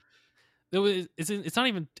now. It's not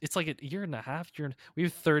even, it's like a year and a half. We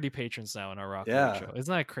have 30 patrons now in our Rock League show.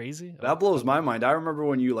 Isn't that crazy? That blows my mind. I remember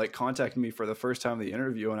when you like contacted me for the first time in the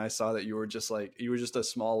interview, and I saw that you were just a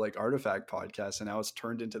small like Artifact podcast, and now it's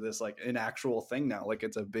turned into this like an actual thing now. Like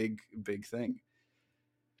it's a big thing.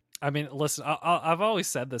 I mean, listen, I've always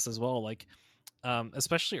said this as well. Like,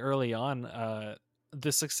 especially early on,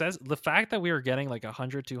 the fact that we were getting like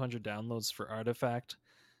 100, 200 downloads for Artifact,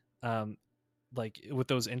 like with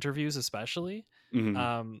those interviews especially,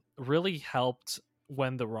 really helped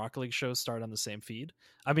when the Rock League shows start on the same feed.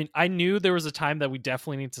 I mean, I knew there was a time that we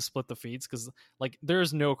definitely need to split the feeds because like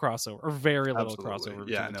there's no crossover or very little crossover.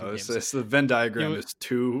 Yeah, no, it's the Venn diagram is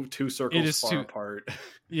two circles far apart.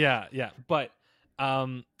 Yeah, but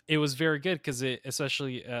it was very good because it,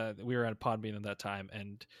 especially we were at Podbean at that time,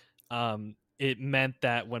 and it meant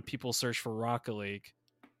that when people search for Rocket League,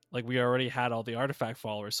 like we already had all the Artifact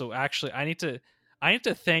followers. So actually, I need to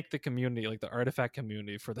thank the community, like the Artifact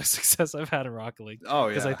community, for the success I've had in Rocket League. Oh yeah,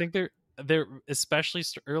 because I think they're especially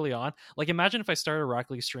early on. Like imagine if I started a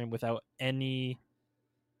Rocket League stream without any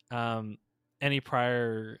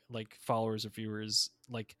prior like followers or viewers.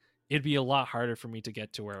 Like it'd be a lot harder for me to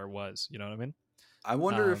get to where I was. You know what I mean? I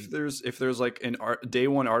wonder if there's like an day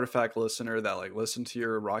one Artifact listener that like listened to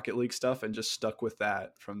your Rocket League stuff and just stuck with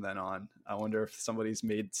that from then on. I wonder if somebody's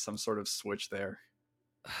made some sort of switch there.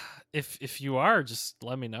 If you are, just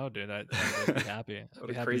let me know, dude. I'd be happy. I'd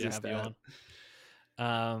be happy to have you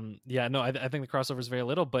on. Yeah, no, I think the crossover is very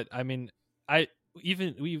little, but I mean, I've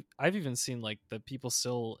even seen like the people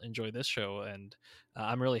still enjoy this show, and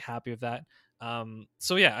I'm really happy with that.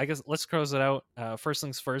 So yeah, I guess let's close it out. First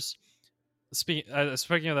things first. Speaking of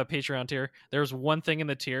the Patreon tier, there's one thing in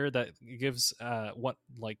the tier that gives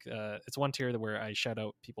it's one tier where I shout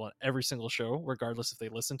out people on every single show, regardless if they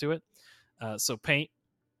listen to it. So Paint,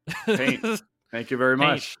 thank you very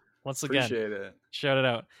much. Once again, appreciate it. Shout it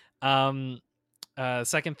out.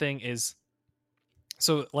 Second thing is,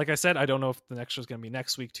 so like I said, I don't know if the next show is going to be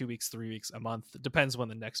next week, 2 weeks, 3 weeks, a month. It depends when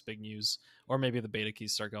the next big news, or maybe the beta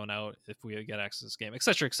keys start going out if we get access to this game,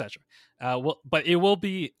 etc., etc. But it will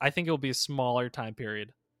be, I think it will be a smaller time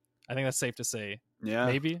period. I think that's safe to say. Yeah.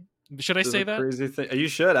 Maybe. Should I say that? Crazy thing. You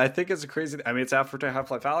should. I think it's a crazy I mean, it's after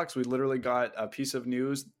Half-Life Alyx. We literally got a piece of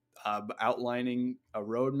news outlining a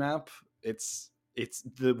roadmap. It's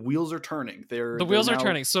the wheels are turning. The wheels are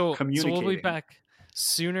turning. So we'll be back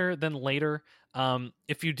sooner than later.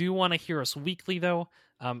 If you do want to hear us weekly though,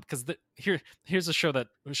 because here's a show that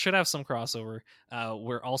should have some crossover.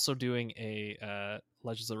 We're also doing a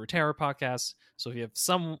Legends of Runeterra podcast, so if you have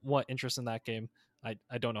somewhat interest in that game,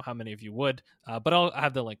 I don't know how many of you would, but I'll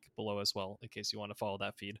have the link below as well in case you want to follow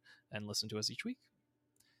that feed and listen to us each week.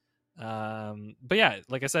 But yeah,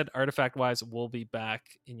 like I said, Artifact wise, we'll be back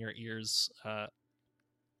in your ears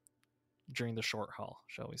during the short haul,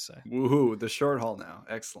 shall we say. Woohoo, the short haul now.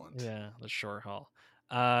 Excellent. Yeah, the short haul.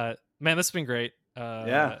 Man, this has been great.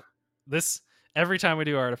 Yeah. This every time we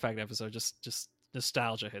do Artifact episode, just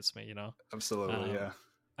nostalgia hits me, you know. Absolutely, yeah.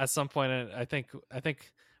 At some point, I think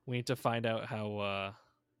we need to find out how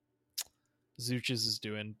Zooches is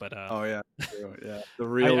doing, but oh yeah, yeah, the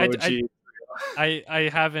real OG. I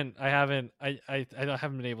haven't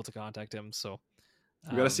been able to contact him, so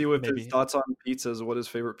we got to see what his thoughts on pizzas, what his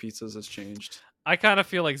favorite pizzas has changed. I kind of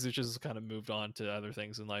feel like Zuchus has kind of moved on to other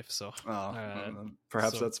things in life. So,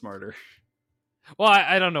 Perhaps so- that's smarter. well,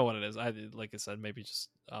 I don't know what it is. Like I said, maybe just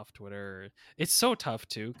off Twitter. It's so tough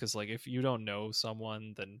too, because like if you don't know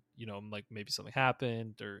someone, then like maybe something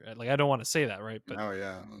happened, or like I don't want to say that, right? But Oh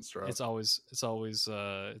yeah, that's rough. it's always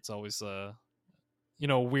a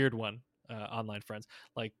weird one. Online friends,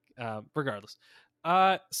 like regardless.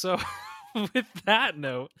 So with that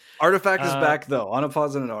note, Artifact is back though. On a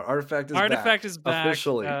positive note, Artifact is back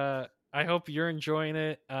officially. I hope you're enjoying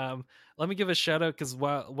it. Let me give a shout out because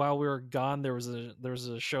while we were gone, there was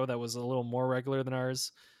a show that was a little more regular than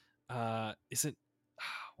ours. Is it?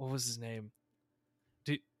 What was his name?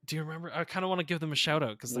 Do you remember? I kind of want to give them a shout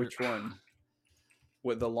out because which one?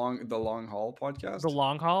 With the long haul podcast, the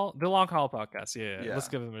long haul podcast. Yeah. Let's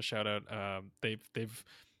give them a shout out. They've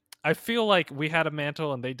I feel like we had a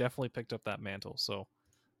mantle and they definitely picked up that mantle. So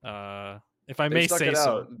if I may say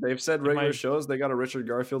so, they've said regular shows. They got a Richard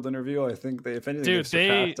Garfield interview. I think if anything, they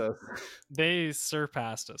surpassed us. They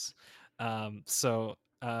surpassed us. So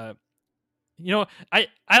I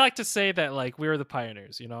like to say that like we were the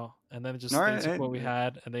pioneers, and then just they took what we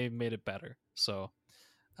had and they made it better. So.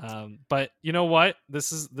 But you know what?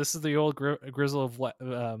 This is the old grizzle of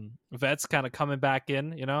vets kind of coming back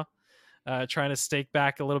in, trying to stake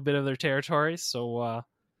back a little bit of their territory. So,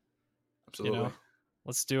 absolutely,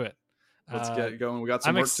 let's do it. Let's get going. We got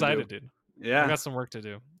some. I'm work excited, to do. dude. Yeah, we got some work to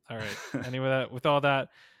do. All right. Anyway, with all that,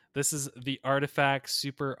 this is the Artifact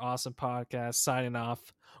Super Awesome Podcast signing off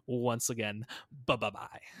once again. Bye.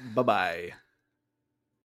 Bye.